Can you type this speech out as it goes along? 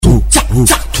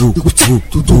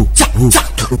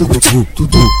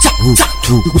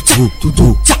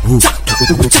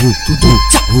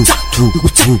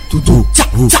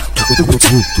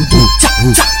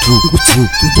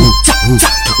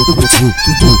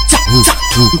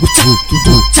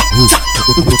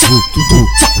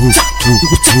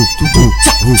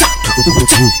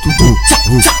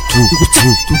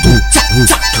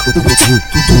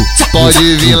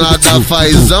Pode vir lá da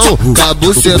Fazão, com a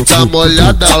buceta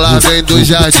molhada, lá vem do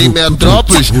Jardim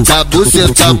Metrópolis, com a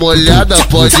buceta molhada.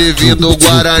 Pode vir do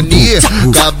Guarani,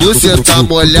 com a buceta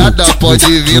molhada.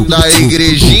 Pode vir da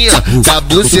Igrejinha, com a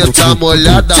buceta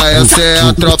molhada. Essa é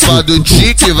a tropa do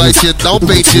Tique, vai te dar um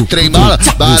pente trem bala.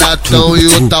 Baratão e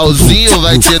o Tallziin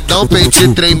vai te dar um pente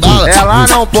trem bala. Ela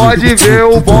não pode ver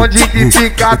o bonde que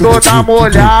fica toda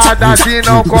molhada, se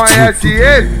não conhece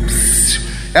ele.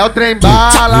 É o trem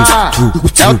bala,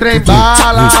 é o trem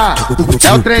bala,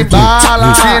 é o trem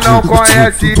bala, se não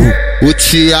conhece. O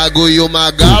Thiago e o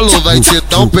Magalo vai te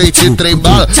dar um pente trem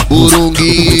bala.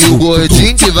 Burunguinho e o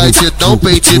Gordinho que vai te dar um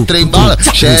pente trem bala.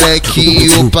 Xerequinho e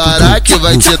o Pará que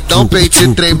vai te dar um pente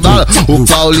trem bala. O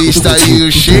Paulista e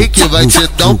o Shake vai te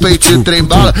dar um pente trem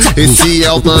bala. Esse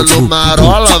é o Mano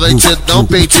Marola, vai te dar um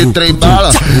pente trem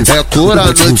bala. É cura a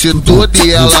noite toda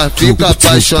e ela fica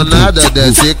apaixonada.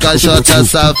 Desce caixota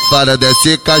safada,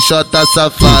 desce caixota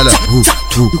safada.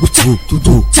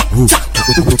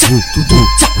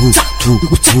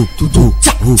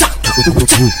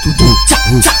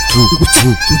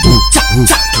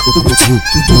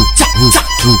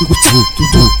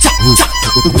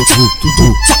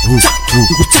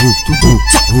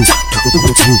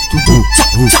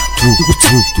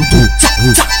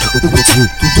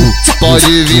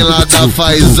 Pode vir lá da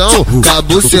Fazão, com a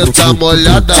buceta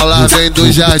molhada, lá vem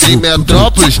do Jardim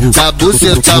Metrópolis, com a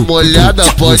buceta molhada.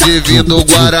 Pode vir do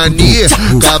Guarani,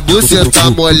 com a buceta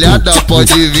molhada.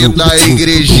 Pode vir da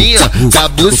Igrejinha, com a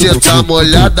buceta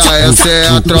molhada. Essa é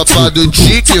a tropa do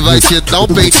Tique, vai te dar um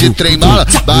pente trem bala.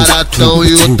 Baratão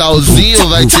e o Tallziin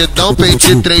vai te dar um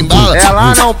pente trem bala.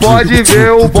 Ela não pode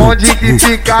ver o bonde que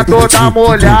fica toda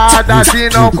molhada, se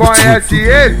não conhece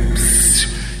ele.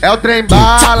 É o trem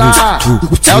bala,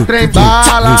 é o trem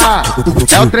bala,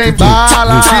 é o trem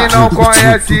bala, se não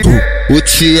conhece. O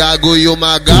Thiago e o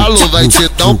Magalo vai te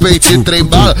dar um pente trem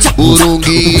bala.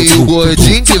 Burunguinho e o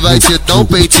Gordinho que vai te dar um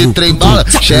pente trem bala.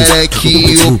 Xerequinho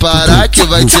e o Pará que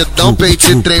vai te dar um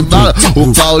pente trem bala.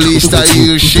 O Paulista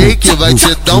e o Shake vai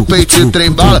te dar um pente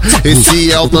trem bala.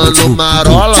 Esse é o Mano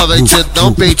Marola, vai te dar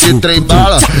um pente trem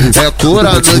bala. É cura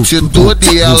a noite toda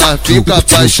e ela fica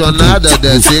apaixonada.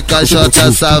 Desce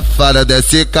caixota safada,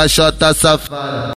 desce caixota safada.